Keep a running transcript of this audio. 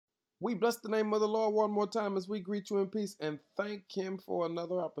We bless the name of the Lord one more time as we greet you in peace and thank Him for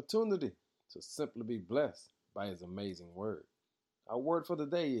another opportunity to simply be blessed by His amazing word. Our word for the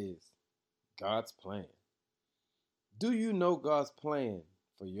day is God's plan. Do you know God's plan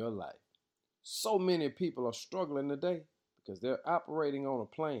for your life? So many people are struggling today because they're operating on a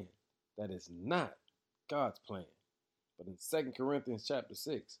plan that is not God's plan. But in 2 Corinthians chapter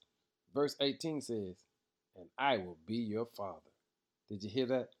 6, verse 18 says, "And I will be your father." Did you hear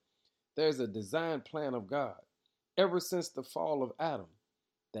that? There's a design plan of God ever since the fall of Adam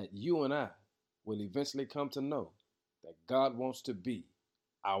that you and I will eventually come to know that God wants to be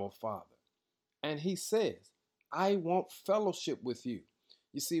our Father. And He says, "I want fellowship with you."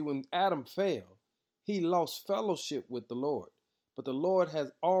 You see, when Adam fell, he lost fellowship with the Lord. But the Lord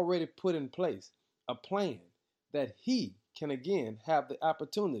has already put in place a plan that He can again have the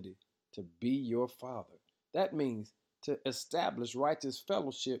opportunity to be your Father. That means to establish righteous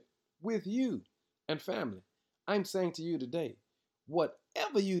fellowship with you and family. I'm saying to you today,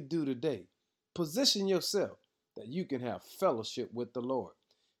 whatever you do today, position yourself that you can have fellowship with the Lord.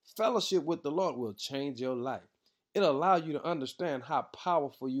 Fellowship with the Lord will change your life. It'll allow you to understand how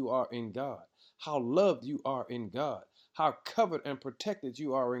powerful you are in God, how loved you are in God, how covered and protected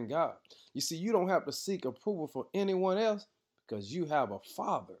you are in God. You see, you don't have to seek approval for anyone else because you have a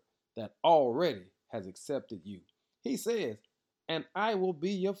Father that already has accepted you. He says, "And I will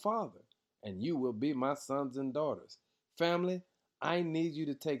be your Father, and you will be my sons and daughters." Family, I need you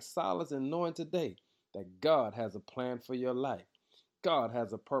to take solace in knowing today that God has a plan for your life. God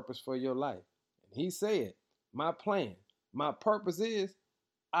has a purpose for your life. And He said, "My plan, my purpose is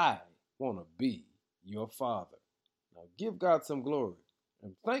I want to be your Father." Now give God some glory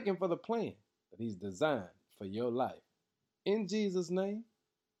and thank Him for the plan that He's designed for your life. In Jesus' name,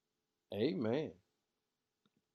 amen.